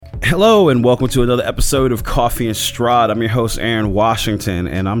Hello and welcome to another episode of Coffee and Strahd. I'm your host Aaron Washington,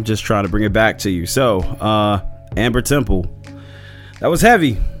 and I'm just trying to bring it back to you. So, Amber Temple, that was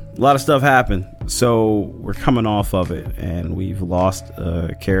heavy. A lot of stuff happened. So we're coming off of it, and we've lost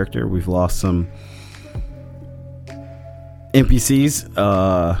a character. We've lost some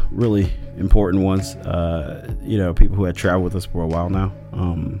NPCs, really important ones. People who had traveled with us for a while now.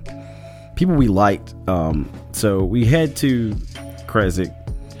 People we liked. So we head to Krezk.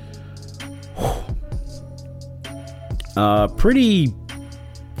 Pretty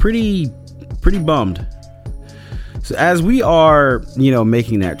bummed. So as we are,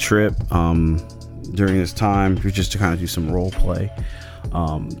 making that trip, during this time, just to kind of do some role play,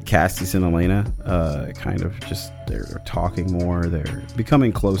 Cassius and Elena, they're talking more, they're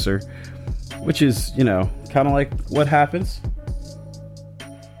becoming closer, which is, kind of like what happens,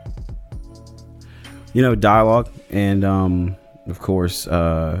 dialogue. And, of course,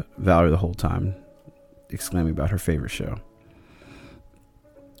 Valerie the whole time exclaiming about her favorite show.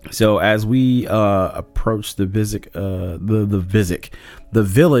 So as we approach the village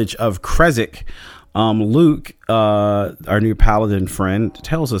of Krezk, Luke, our new paladin friend,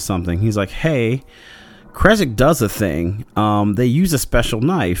 tells us something. He's like, "Hey, Krezk does a thing. They use a special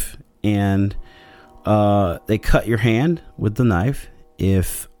knife, and they cut your hand with the knife.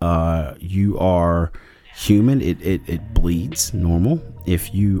 If you are human, it bleeds normal.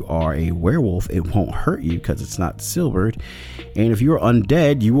 If you are a werewolf, it won't hurt you because it's not silvered. And if you're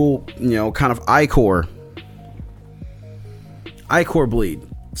undead, you will, kind of ichor bleed."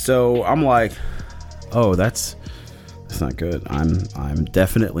 So I'm like, oh, that's not good. I'm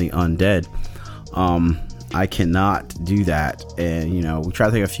definitely undead. I cannot do that. And we try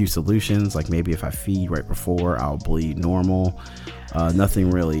to think of a few solutions, like maybe if I feed right before, I'll bleed normal. Nothing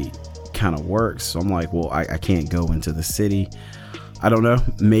really kind of works. So I'm like, well, I can't go into the city. I don't know.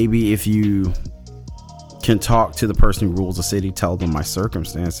 Maybe if you can talk to the person who rules the city, tell them my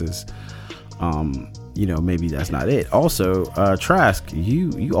circumstances. Maybe that's not it. Also, Trask,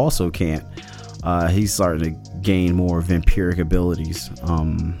 you also can't. He's starting to gain more vampiric abilities,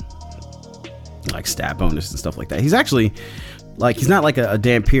 like stat bonus and stuff like that. He's actually he's not like a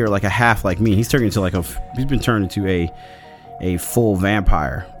Dhampir, like a half like me. He's turning into he's been turned into a full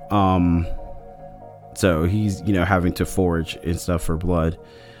vampire. So he's, having to forage and stuff for blood.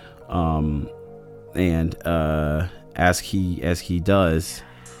 And as he does,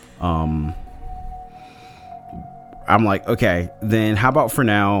 I'm like, okay, then how about for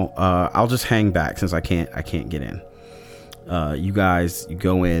now, I'll just hang back since I can't get in. You guys, you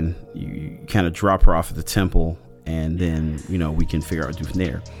go in, you kind of drop her off at the temple, and then, we can figure out what to do from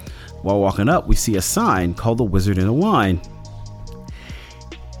there. While walking up, we see a sign called the Wizard and the Wine.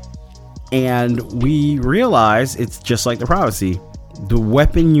 And we realize it's just like the prophecy. The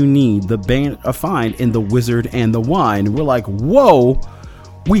weapon you need, the band of find in the Wizard and the Wine. We're like, whoa,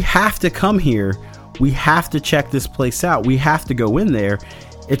 we have to come here. We have to check this place out. We have to go in there.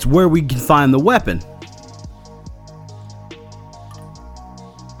 It's where we can find the weapon.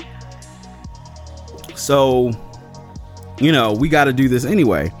 So, we got to do this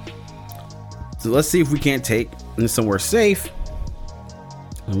anyway. So let's see if we can't take it somewhere safe.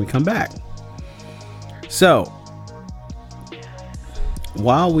 And we come back. So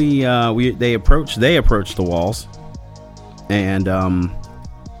while they approach the walls, and the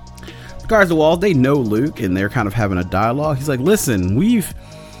guards the walls, they know Luke, and they're kind of having a dialogue. He's like, "Listen, we've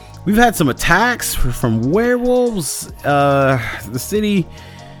had some attacks from werewolves. The city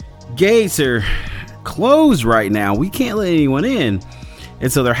gates are closed right now. We can't let anyone in."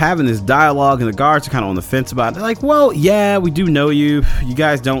 And so they're having this dialogue, and the guards are kind of on the fence about it. They're like, "Well, yeah, we do know you. You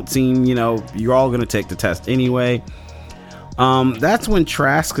guys don't seem, you're all going to take the test anyway." That's when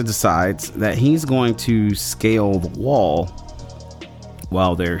Trask decides that he's going to scale the wall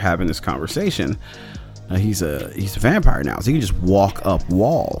while they're having this conversation. He's a vampire now, so he can just walk up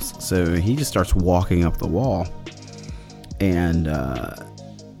walls. So he just starts walking up the wall, and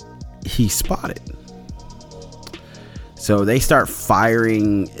he's spotted. So they start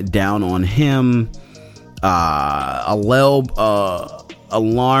firing down on him.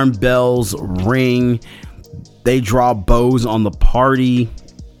 Alarm bells ring. They draw bows on the party.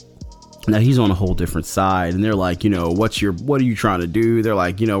 Now he's on a whole different side, and they're like, what are you trying to do? They're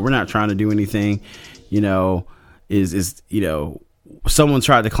like, we're not trying to do anything. Someone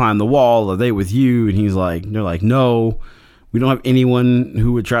tried to climb the wall. Are they with you? And they're like, no, we don't have anyone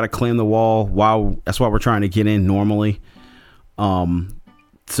who would try to climb the wall. Wow, that's why we're trying to get in normally.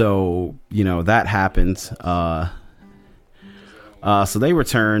 So that happens. So they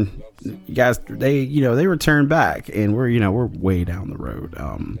return. You guys, they return back, and we're way down the road.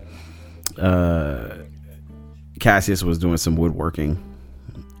 Cassius was doing some woodworking.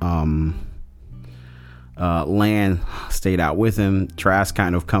 Lan stayed out with him. Trask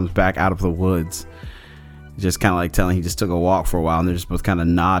kind of comes back out of the woods, just kind of like telling he just took a walk for a while, and they're just both kind of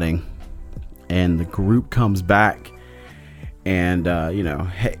nodding. And the group comes back, and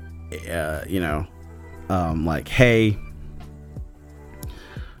hey, like, hey,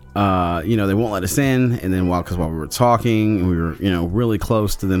 they won't let us in. And then while we were talking, we were really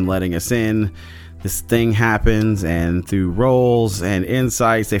close to them letting us in, this thing happens, and through rolls and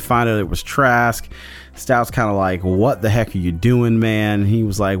insights, they find out it was Trask. Stout's kind of like, what the heck are you doing, man? He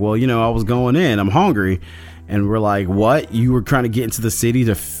was like, well, I was going in, I'm hungry. And we're like, what? You were trying to get into the city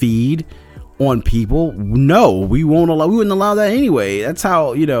to feed on people? No, we wouldn't allow that anyway. That's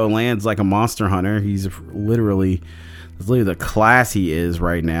how, Lan's like a monster hunter. He's literally the class he is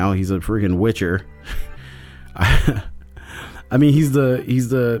right now. He's a freaking witcher. I mean, he's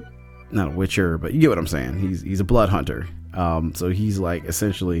the not a witcher, but you get what I'm saying. He's a blood hunter. So he's like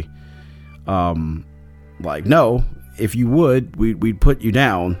essentially like, no, if you would, we'd put you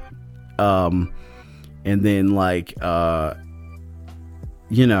down. And then like it's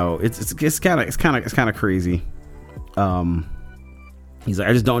kind of crazy. He's like,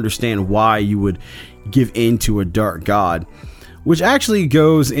 I just don't understand why you would give in to a dark god, which actually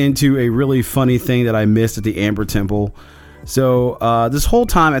goes into a really funny thing that I missed at the Amber Temple. So this whole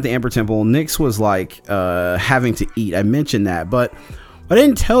time at the Amber Temple, Nyx was like having to eat. I mentioned that, but what I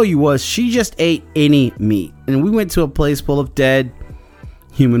didn't tell you was she just ate any meat. And we went to a place full of dead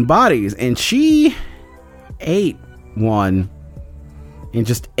human bodies, and she ate one and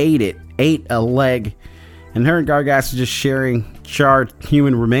just ate a leg. And her and Gargas were just sharing charred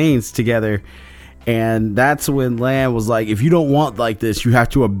human remains together. And that's when Lan was like, if you don't want like this, you have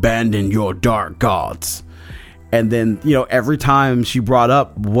to abandon your dark gods. And then, every time she brought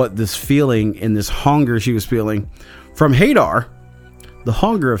up what this feeling and this hunger she was feeling from Hadar, the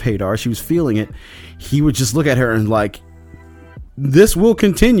hunger of Hadar, she was feeling it, he would just look at her and like, this will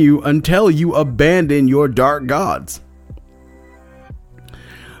continue until you abandon your dark gods.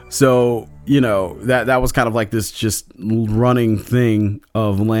 So, that was kind of like this just running thing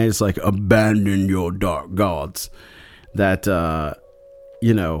of Lance, like, abandon your dark gods that,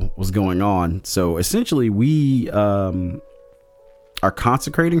 was going on. So essentially we are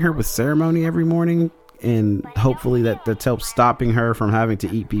consecrating her with ceremony every morning, and hopefully that helps stopping her from having to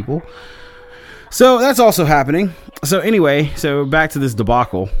eat people. So that's also happening. So anyway, so back to this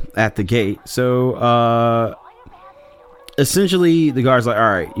debacle at the gate. So essentially the guard's like,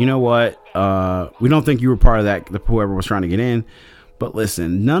 all right, you know what? We don't think you were part of that, whoever was trying to get in. But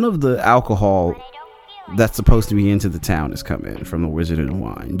listen, none of the alcohol that's supposed to be into the town is coming from the Wizard and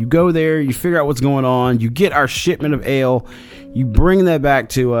Wine. You go there, you figure out what's going on, you get our shipment of ale, you bring that back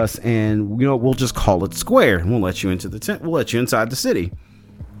to us, and we'll just call it square. We'll let you into the tent. We'll let you inside the city.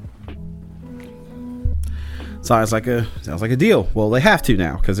 Sounds like a deal. Well, they have to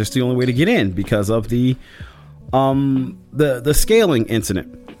now because it's the only way to get in because of the scaling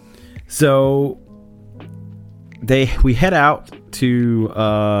incident. So we head out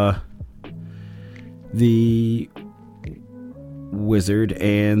to the Wizard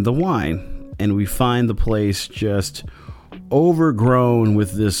and the Wine, and we find the place just overgrown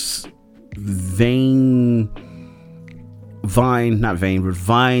with this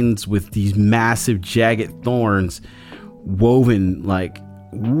vines with these massive jagged thorns woven like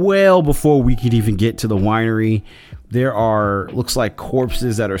well before we could even get to the winery. There are, looks like,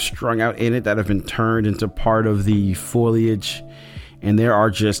 corpses that are strung out in it that have been turned into part of the foliage, and there are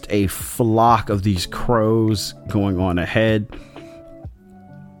just a flock of these crows going on ahead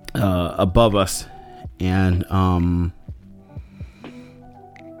above us. And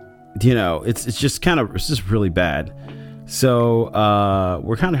it's just really bad. So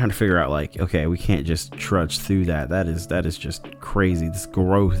we're kind of trying to figure out, like, okay, we can't just trudge through that. That is just crazy. This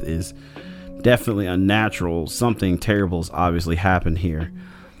growth is definitely unnatural. Something terrible has obviously happened here.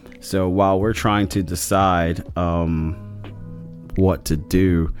 So while we're trying to decide what to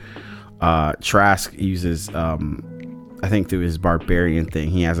do, Trask uses I think through his barbarian thing,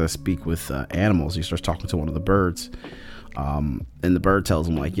 he has us speak with animals. He starts talking to one of the birds, and the bird tells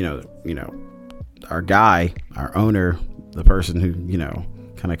him, like, our guy, our owner, the person who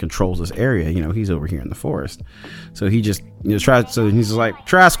kind of controls this area, he's over here in the forest. So he just tries. So he's just like,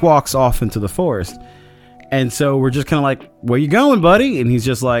 Trask walks off into the forest, and so we're just kind of like, where you going, buddy? And he's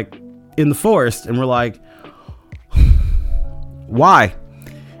just like, in the forest. And we're like, why?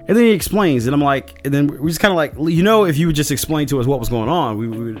 And then he explains, and I'm like, and then we just kind of like, if you would just explain to us what was going on,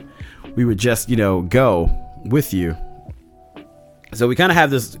 we would just, go with you. So we kind of have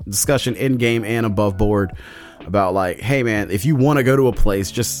this discussion in game and above board about like, hey man, if you want to go to a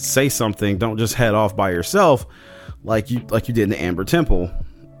place, just say something. Don't just head off by yourself like you did in the Amber Temple.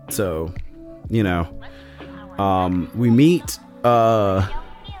 So, we meet Davian.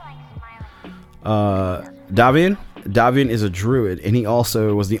 Davian is a druid, and he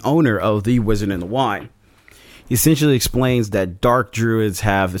also was the owner of the Wizard and the Wine. He essentially explains that dark druids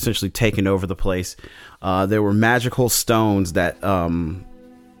have essentially taken over the place. There were magical stones that that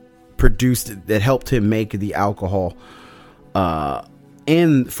helped him make the alcohol from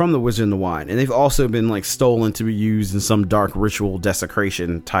the Wizard and the Wine, and they've also been like stolen to be used in some dark ritual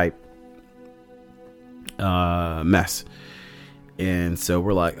desecration type mess. And so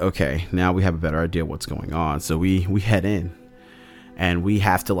we're like, okay, now we have a better idea what's going on. So we head in, and we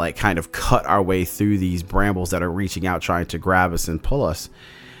have to like kind of cut our way through these brambles that are reaching out, trying to grab us and pull us.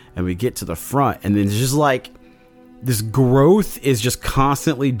 And we get to the front, and then it's just like this growth is just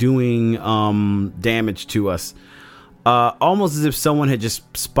constantly doing damage to us. Almost as if someone had just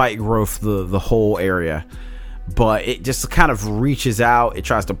spike growth the whole area. But it just kind of reaches out. It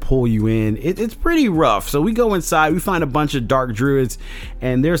tries to pull you in. It's pretty rough. So we go inside. We find a bunch of dark druids,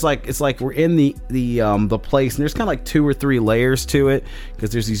 and there's like, it's like we're in the place, and there's kind of like 2 or 3 layers to it, because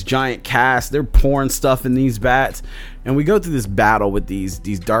there's these giant casts. They're pouring stuff in these vats, and we go through this battle with these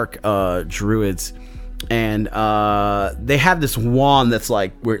dark druids, and they have this wand that's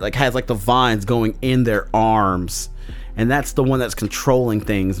like has like the vines going in their arms, and that's the one that's controlling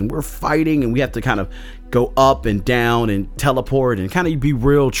things. And we're fighting, and we have to kind of go up and down and teleport and kind of be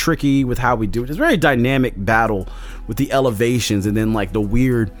real tricky with how we do it. It's a very dynamic battle with the elevations and then like the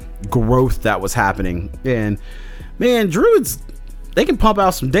weird growth that was happening. And man, druids, they can pump out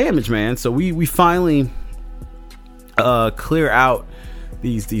some damage, man. So we finally clear out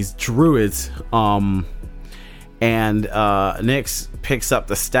these druids, and Nyx picks up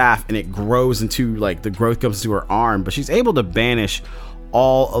the staff, and it grows into like the growth comes to her arm, but she's able to banish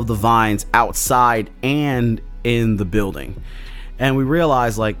all of the vines outside and in the building. And we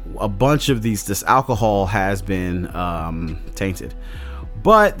realize like a bunch of this alcohol has been tainted,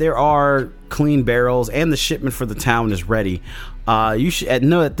 but there are clean barrels, and the shipment for the town is ready. You should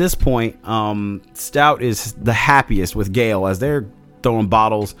know at this point, Stout is the happiest with Gale, as they're throwing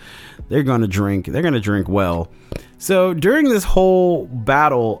bottles. They're gonna drink well. So during this whole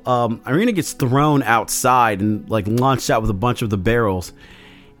battle, Irina gets thrown outside and like launched out with a bunch of the barrels.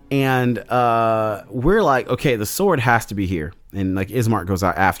 And we're like, okay, the sword has to be here. And like Ismark goes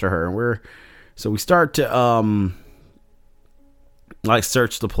out after her, and we start to like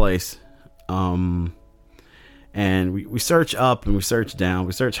search the place. And we search up and we search down,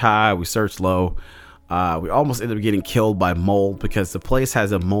 we search high, we search low. We almost end up getting killed by mold, because the place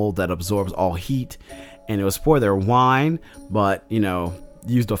has a mold that absorbs all heat. And it was for their wine, but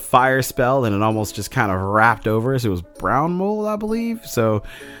used a fire spell, and it almost just kind of wrapped over us. It was brown mold, I believe. So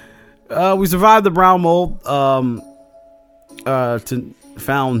we survived the brown mold.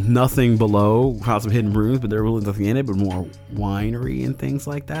 Found nothing below. Found some hidden brews, but there was really nothing in it, but more winery and things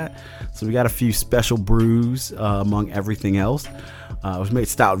like that. So we got a few special brews among everything else, which made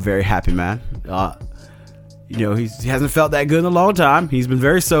Stout very happy, man. He hasn't felt that good in a long time. He's been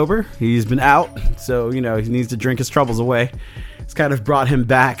very sober. He's been out. So, he needs to drink his troubles away. It's kind of brought him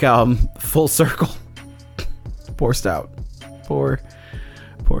back full circle. Poor Stout. Poor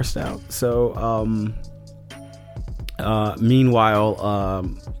Stout. So, meanwhile,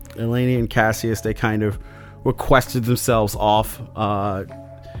 Eleni and Cassius, they kind of requested themselves off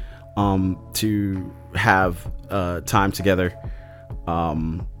to have time together.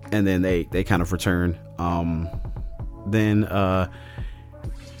 And then they kind of return. Then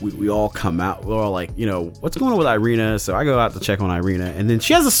we all come out. We're all like, what's going on with Irina? So I go out to check on Irina, and then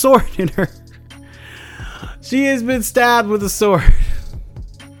she has a sword in her. She has been stabbed with a sword.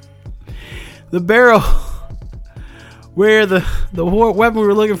 The barrel where the weapon we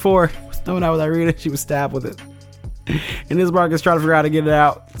were looking for was thrown out with Irina. She was stabbed with it. And Ismark is trying to figure out how to get it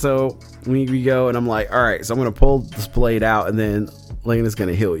out. So we go, and I'm like, all right, so I'm going to pull this blade out, and then Lena's going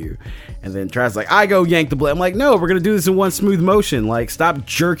to heal you. And then Trad's like, I go yank the blade. I'm like, no, we're going to do this in one smooth motion. Like, stop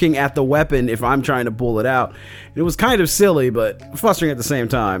jerking at the weapon if I'm trying to pull it out. It was kind of silly, but frustrating at the same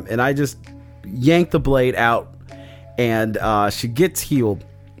time. And I just yanked the blade out, and she gets healed.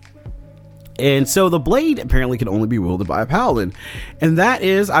 And so the blade apparently can only be wielded by a paladin. And that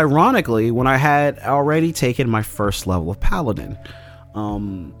is, ironically, when I had already taken my first level of paladin.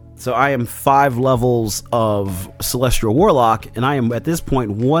 So I am 5 levels of Celestial Warlock, and I am at this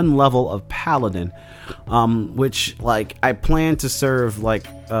point 1 level of Paladin, which like I plan to serve like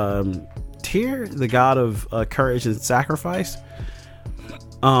Tyr, the god of courage and sacrifice.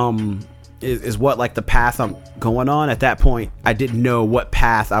 Is what like the path I'm going on. At that point, I didn't know what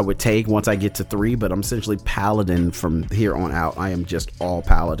path I would take once I get to 3, but I'm essentially Paladin from here on out. I am just all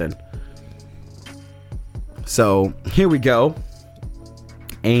Paladin. So here we go.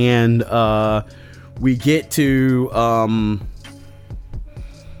 And we get to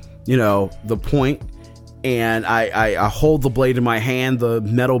the point, and I hold the blade in my hand. The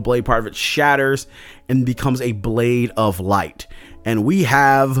metal blade part of it shatters and becomes a blade of light, and we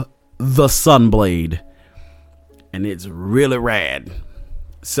have the Sunblade, and it's really rad.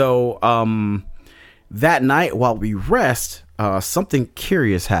 So that night while we rest, something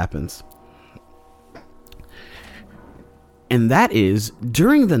curious happens. And that is,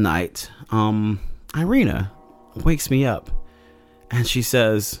 during the night, Irina wakes me up, and she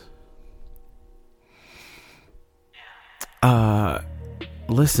says,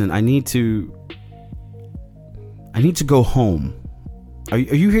 listen, I need to go home. Are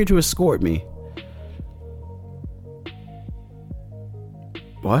you here to escort me?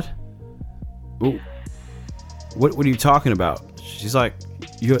 What? Ooh. What are you talking about? She's like,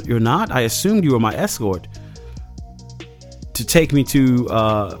 you're not? I assumed you were my escort to take me to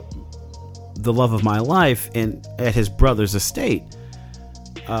the love of my life and at his brother's estate.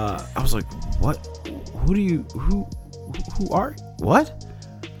 I was like, what? Who are? What?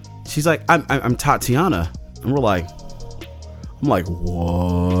 She's like, I'm Tatiana, and I'm like,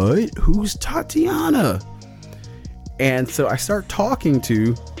 what? Who's Tatiana? And so I start talking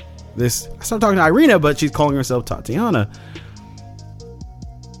to Irina, but she's calling herself Tatiana.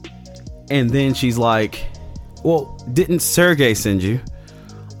 And then she's like, well, didn't Sergey send you?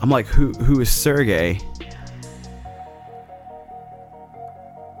 I'm like, who is Sergey?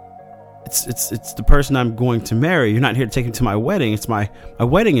 It's the person I'm going to marry. You're not here to take me to my wedding. It's my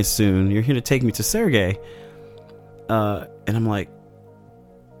wedding is soon. You're here to take me to Sergey. And I'm like,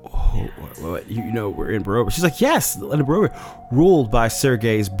 oh, what? We're in Barovia. She's like, yes, in Barovia, ruled by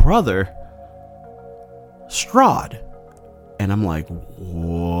Sergey's brother, Strahd. And I'm like,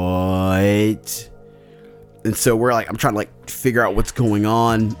 what? And so I'm trying to figure out what's going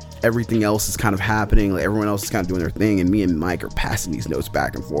on. Everything else is kind of happening. Like everyone else is kind of doing their thing, and me and Mike are passing these notes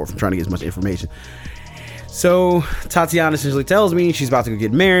back and forth and trying to get as much information. So Tatiana essentially tells me she's about to go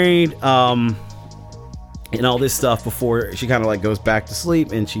get married, and all this stuff before she kind of goes back to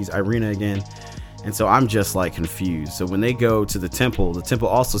sleep, and she's Irina again. And so I'm just confused. So when they go to the temple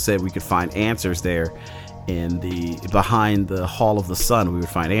also said we could find answers there behind the Hall of the Sun. We would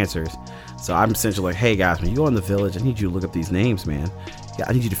find answers. So I'm essentially like, hey guys, when you go in the village, I need you to look up these names, man. Yeah,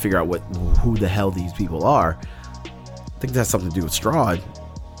 I need you to figure out who the hell these people are. I think that's something to do with Strahd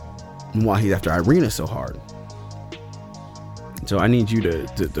and why he's after Irina so hard. So I need you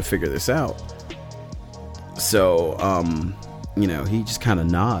to figure this out. So he just kind of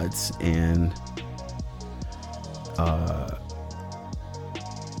nods, and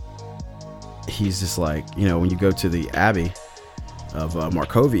he's just like, when you go to the Abbey of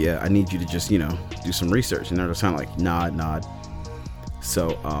Markovia, I need you to just do some research. And they're just kind of like nod. So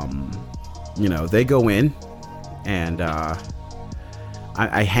they go in, and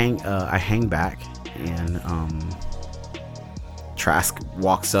I hang back, and Trask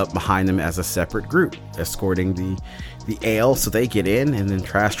walks up behind them as a separate group, escorting the ale. So they get in, and then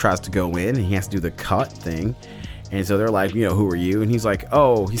Trask tries to go in, and he has to do the cut thing. And so they're like, who are you? And he's like,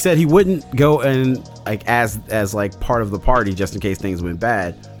 oh, he said he wouldn't go and as part of the party just in case things went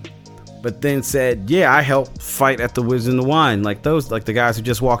bad. But then said, yeah, I helped fight at the Wizards and the Wine, the guys who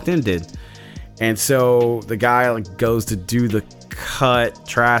just walked in did. And so the guy goes to do the cut.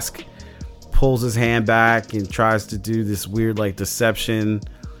 Trask pulls his hand back and tries to do this weird deception,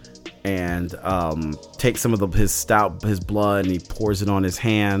 and takes some of his blood, and he pours it on his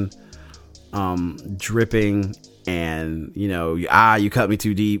hand, dripping. And you cut me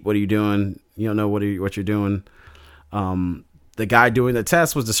too deep. What are you doing? You don't know what you're doing. The guy doing the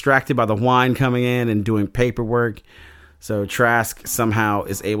test was distracted by the wine coming in and doing paperwork. So Trask somehow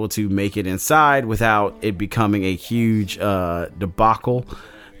is able to make it inside without it becoming a huge debacle.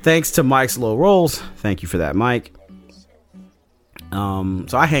 Thanks to Mike's low rolls. Thank you for that, Mike. So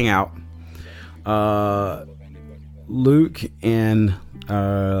I hang out. Luke and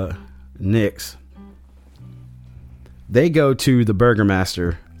Nyx, they go to the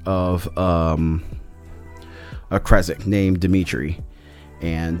burgomaster of a Krezk named Dimitri,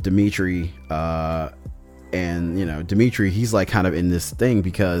 and Dimitri and Dimitri, he's like kind of in this thing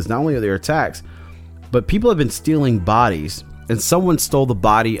because not only are there attacks, but people have been stealing bodies, and someone stole the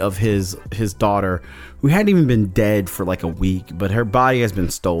body of his daughter, who hadn't even been dead for like a week, but her body has been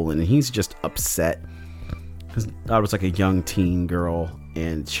stolen, and he's just upset. His daughter was like a young teen girl,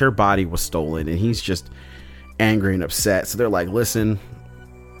 and her body was stolen, and he's just angry and upset. So they're like, listen,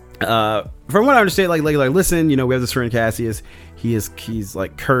 from what I understand, like listen, we have this friend Cassius. He's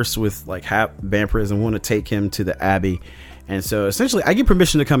like cursed with like vampirism, and want to take him to the Abbey, and so essentially I get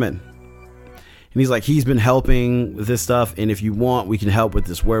permission to come in. And he's like, he's been helping with this stuff, and if you want, we can help with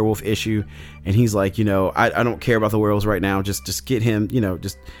this werewolf issue. And he's like, I don't care about the werewolves right now. Just get him,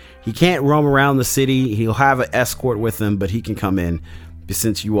 he can't roam around the city. He'll have an escort with him, but he can come in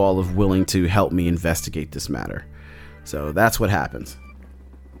since you all are willing to help me investigate this matter. So that's what happens.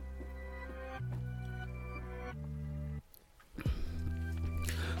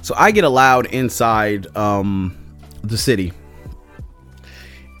 So I get allowed inside the city,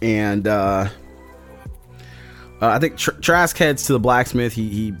 and I think Trask heads to the blacksmith.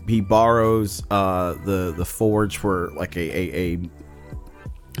 He borrows the forge for like an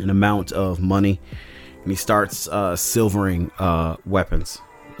amount of money, and he starts silvering weapons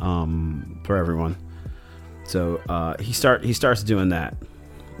for everyone. So he starts doing that,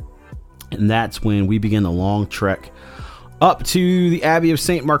 and that's when we begin the long trek up to the Abbey of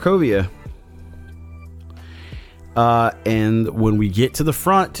St. Markovia. And when we get to the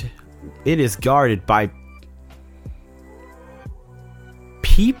front, it is guarded by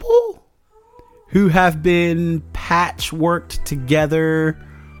people who have been patchworked together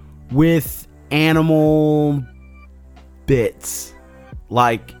with animal bits,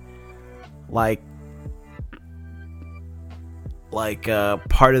 like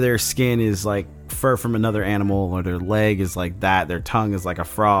part of their skin is like fur from another animal, or their leg is like that, their tongue is like a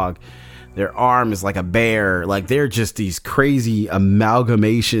frog, their arm is like a bear. Like, they're just these crazy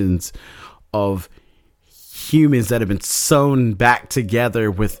amalgamations of humans that have been sewn back together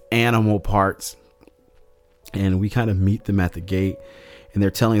with animal parts. And we kind of meet them at the gate, and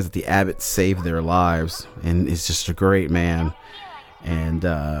they're telling us that the abbot saved their lives and is just a great man. And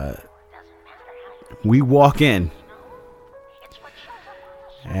we walk in,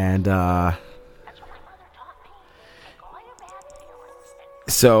 and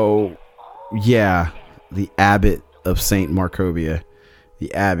so yeah, the abbot of St. Markovia,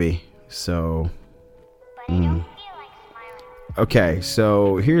 the Abbey. So okay,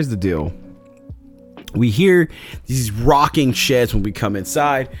 so here's the deal. We hear these rocking sheds when we come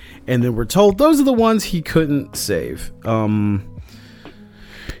inside, and then we're told those are the ones he couldn't save. And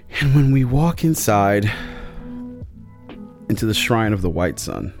when we walk inside into the Shrine of the White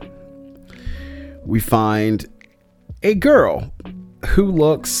Sun, we find a girl who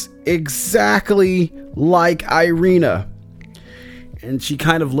looks exactly like Irina. And she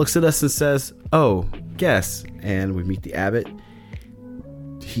kind of looks at us and says, "Oh, guess." And we meet the abbot.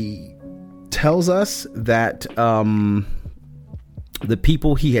 He tells us that the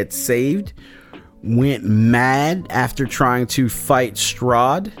people he had saved went mad after trying to fight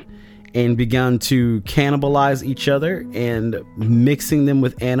Strahd and begun to cannibalize each other, and mixing them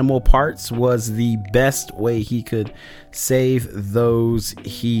with animal parts was the best way he could save those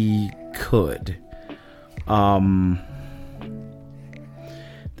he could.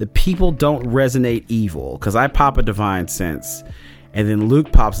 The people don't resonate evil, because I pop a divine sense, and then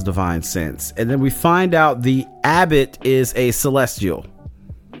Luke pops a divine sense, and then we find out the abbot is a celestial,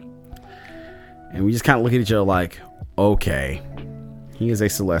 and we just kind of look at each other like, okay, he is a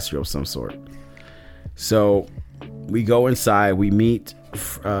celestial of some sort. So we go inside, we meet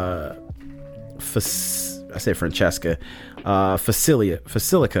Francesca,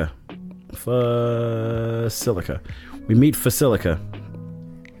 Facilica. We meet Facilica,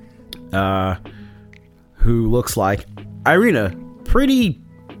 who looks like Irina, pretty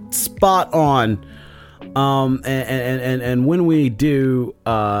spot on. And when we do,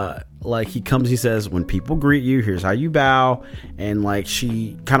 like, he comes, he says, when people greet you, here's how you bow. And like,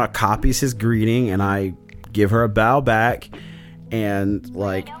 she kind of copies his greeting, and I give her a bow back. And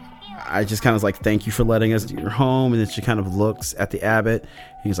like, I just kind of like, thank you for letting us do your home. And then she kind of looks at the abbot.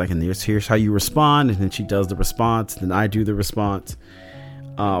 He's like, and here's how you respond. And then she does the response. Then I do the response.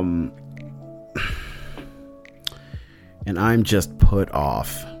 And I'm just put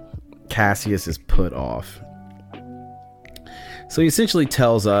off. Cassius is put off. So he essentially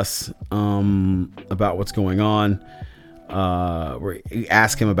tells us about what's going on. We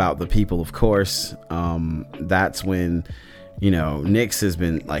ask him about the people, of course. That's when, Nyx has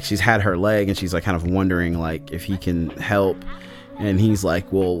been like, she's had her leg, and she's like kind of wondering like if he can help. And he's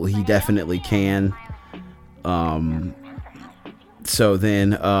like, well, he definitely can. So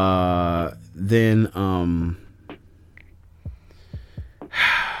then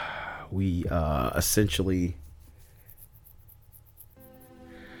we essentially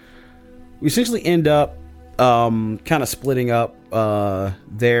end up kind of splitting up.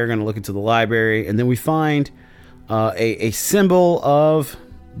 They're going to look into the library, and then we find a symbol of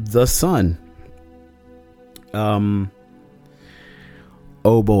the sun. Oh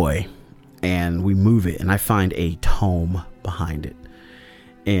boy. And we move it, and I find a tome behind it.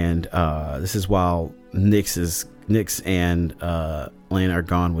 And this is while Nyx and Lana are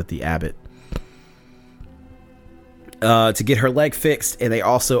gone with the abbot to get her leg fixed, and they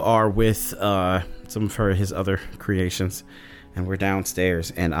also are with some of his other creations. And we're downstairs,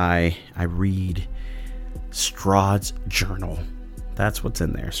 and I read Strahd's journal. That's what's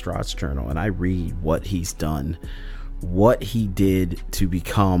in there, Strahd's journal. And I read what he's done, what he did to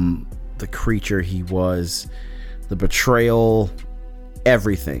become the creature he was, the betrayal,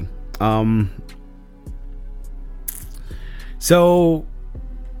 everything. So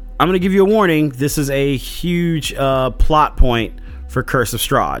I'm going to give you a warning. This is a huge plot point for Curse of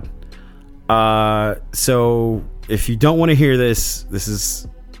Strahd. So if you don't want to hear this is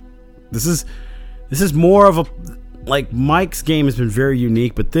more of a, like, Mike's game has been very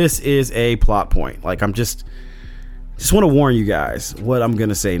unique, but this is a plot point. Like, I'm just want to warn you guys what I'm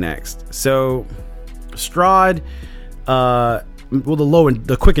gonna say next. So Strahd,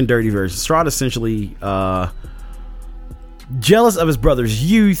 the quick and dirty version. Strahd essentially jealous of his brother's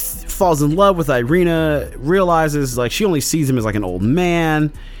youth, falls in love with Irina, realizes like she only sees him as like an old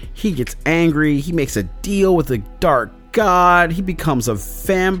man. He gets angry. He makes a deal with the dark god. He becomes a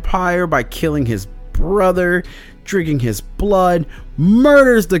vampire by killing his brother, drinking his blood,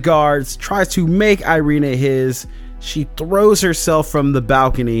 murders the guards, tries to make Irina his. She throws herself from the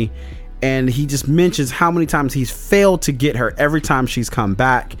balcony, and he just mentions how many times he's failed to get her every time she's come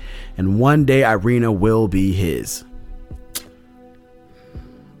back, and one day Irina will be his.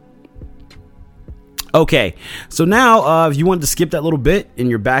 Okay, so now if you wanted to skip that little bit and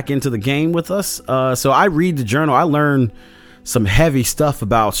you're back into the game with us, so I read the journal. I learned some heavy stuff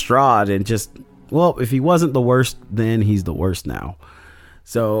about Strahd, and just, well, if he wasn't the worst, then he's the worst now.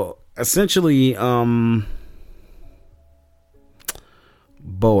 So essentially,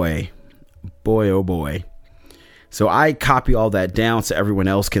 boy, oh boy. So I copy all that down so everyone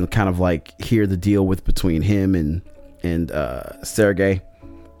else can kind of like hear the deal with between him and Sergei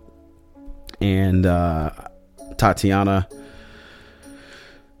and Tatiana.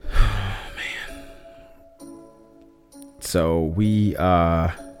 Oh, man. So we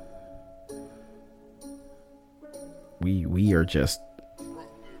are just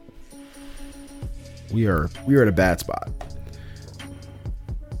we are in a bad spot.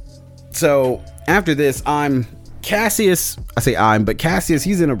 So after this, Cassius,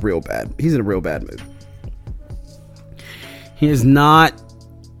 he's in a real bad mood. He is not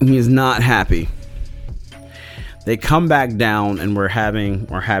happy. They come back down, and we're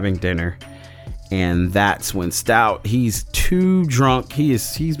having dinner, and that's when Stout, he's too drunk.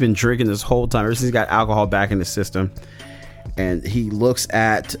 He's been drinking this whole time ever since he got alcohol back in his system, and he looks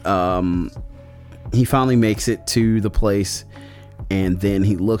at he finally makes it to the place. And then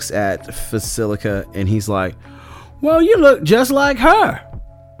he looks at Vasilika, and he's like, well, you look just like her.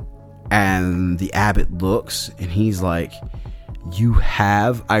 And the abbot looks, and he's like, you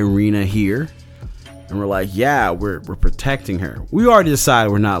have Irina here? And we're like, yeah, we're protecting her. We already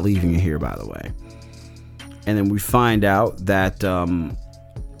decided we're not leaving her here, by the way. And then we find out that Vasilika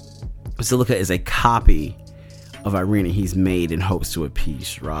is a copy of Irina he's made in hopes to appease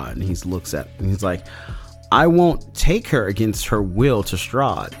Strahd. And he looks at, and he's like, I won't take her against her will to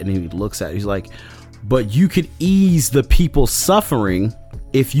Strahd. And he looks at it, he's like, but you could ease the people's suffering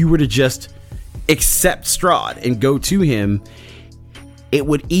if you were to just accept Strahd and go to him. It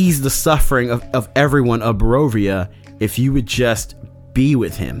would ease the suffering of everyone of Barovia if you would just be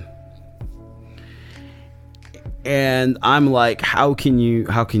with him. And I'm like, how can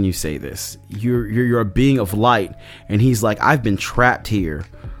you say this? You're a being of light. And he's like, I've been trapped here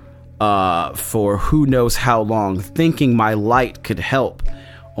for who knows how long, thinking my light could help,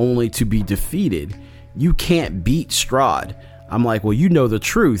 only to be defeated. You can't beat Strahd. I'm like, well, you know the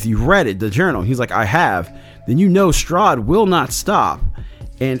truth. You've read it, the journal. He's like, I have. Then you know Strahd will not stop.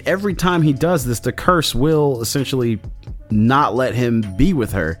 And every time he does this, the curse will essentially not let him be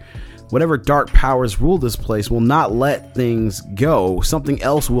with her. Whatever dark powers rule this place will not let things go. Something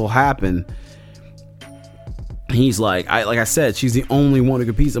else will happen. He's like I said, she's the only one who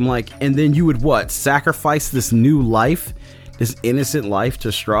competes. I'm like, and then you would what? Sacrifice this new life this innocent life to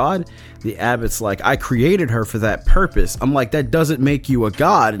Strahd, the abbot's like, I created her for that purpose. I'm like, that doesn't make you a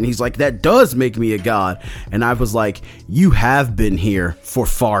god. And he's like, that does make me a god. And I was like, you have been here for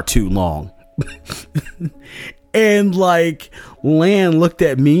far too long. And like, Lan looked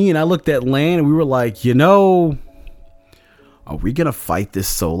at me and I looked at Lan, and we were like, are we gonna fight this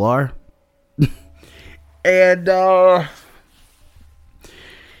Solar? And it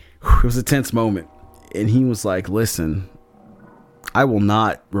was a tense moment. And he was like, listen, I will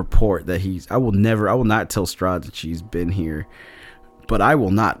not report that I will not tell Strahd that she's been here, but I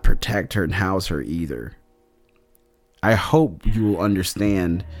will not protect her and house her either. I hope you will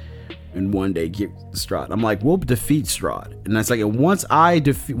understand and one day get Strahd. I'm like, we'll defeat Strahd. And that's like, once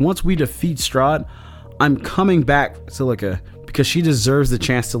we defeat Strahd, I'm coming back, Silica, because she deserves the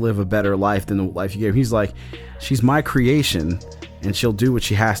chance to live a better life than the life you gave. He's like, she's my creation and she'll do what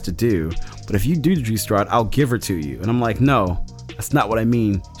she has to do. But if you do defeat Strahd, I'll give her to you. And I'm like, no, that's not what I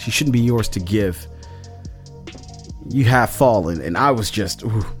mean. She shouldn't be yours to give. You have fallen. And I was just,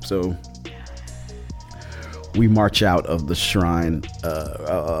 so we march out of the shrine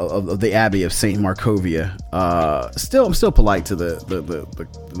of the Abbey of Saint Markovia. I'm still polite to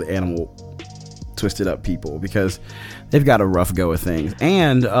the animal twisted up people because they've got a rough go of things.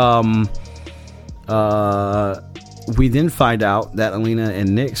 And we then find out that Alina and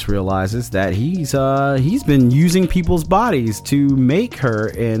Nyx realizes that he's been using people's bodies to make her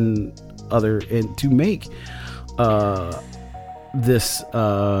and to make this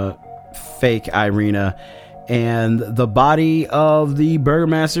fake Irina, and the body of the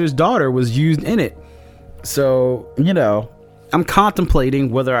Burgomaster's daughter was used in it. So, I'm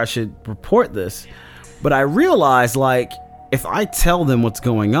contemplating whether I should report this, but I realize, like, if I tell them what's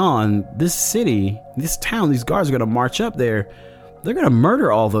going on, this city, this town, these guards are going to march up there. They're going to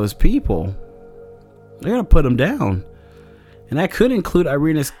murder all those people. They're going to put them down. And that could include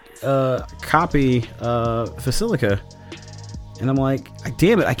Irina's copy, Basilica. And I'm like,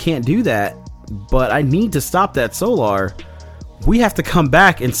 damn it, I can't do that. But I need to stop that Solar. We have to come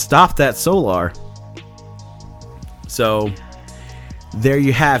back and stop that Solar. So, there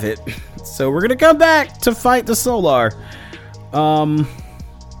you have it. So we're going to come back to fight the Solar.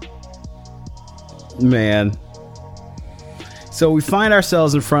 Man. So we find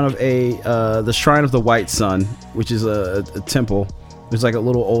ourselves in front of the Shrine of the White Sun, which is a temple. It's like a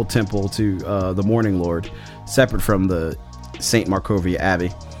little old temple to the Morning Lord, separate from the Saint Markovia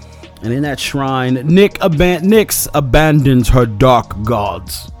Abbey. And in that shrine, Nyx abandons her dark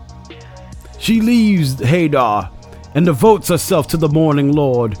gods. She leaves Hadar and devotes herself to the Morning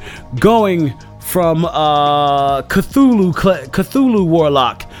Lord, going from Cthulhu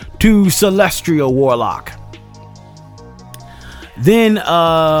Warlock to Celestial Warlock. Then,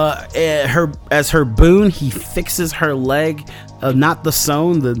 as her boon, he fixes her leg. Not the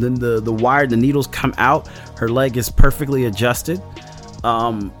sewn, the wire, the needles come out. Her leg is perfectly adjusted.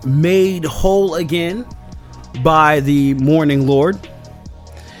 Made whole again by the Morning Lord.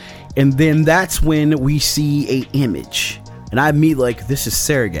 And then that's when we see a image. And I meet, like, this is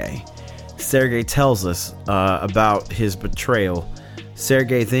Sergei. Sergei tells us about his betrayal.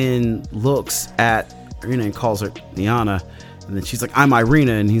 Sergei then looks at Irina and calls her Niana. And then she's like, I'm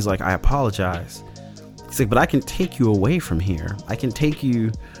Irina. And he's like, I apologize. He's like, but I can take you away from here. I can take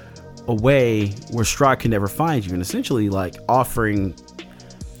you away where Strahd can never find you. And essentially, like, offering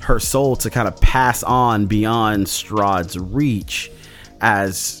her soul to kind of pass on beyond Strahd's reach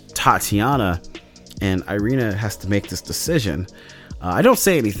as Tatiana. And Irina has to make this decision. I don't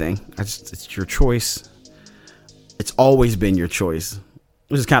say anything. It's your choice. It's always been your choice.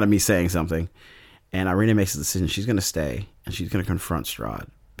 Which is kind of me saying something. And Irina makes a decision. She's going to stay. And she's going to confront Strahd.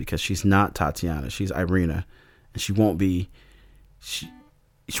 Because she's not Tatiana. She's Irina. And she won't be... She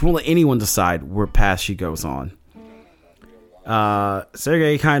won't let anyone decide where path she goes on.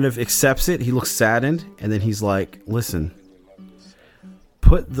 Sergei kind of accepts it. He looks saddened. And then he's like, listen...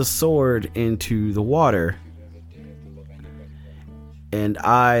 Put the sword into the water, and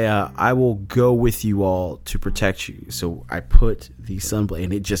I will go with you all to protect you. So I put the sunblade,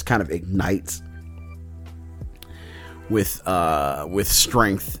 and it just kind of ignites with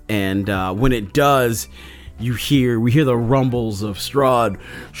strength. And when it does, we hear the rumbles of Strahd.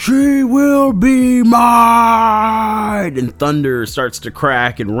 She will be mine, and thunder starts to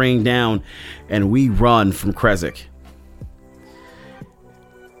crack and rain down, and we run from Krezk.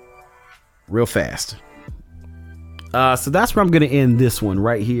 Real fast. So that's where I'm going to end this one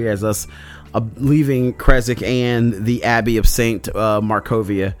right here, as us leaving Krezk and the Abbey of Saint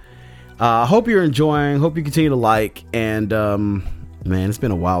Markovia. Hope you're enjoying. Hope you continue to like. And man, it's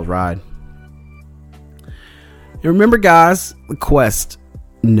been a wild ride. And remember, guys, the quest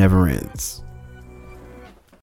never ends.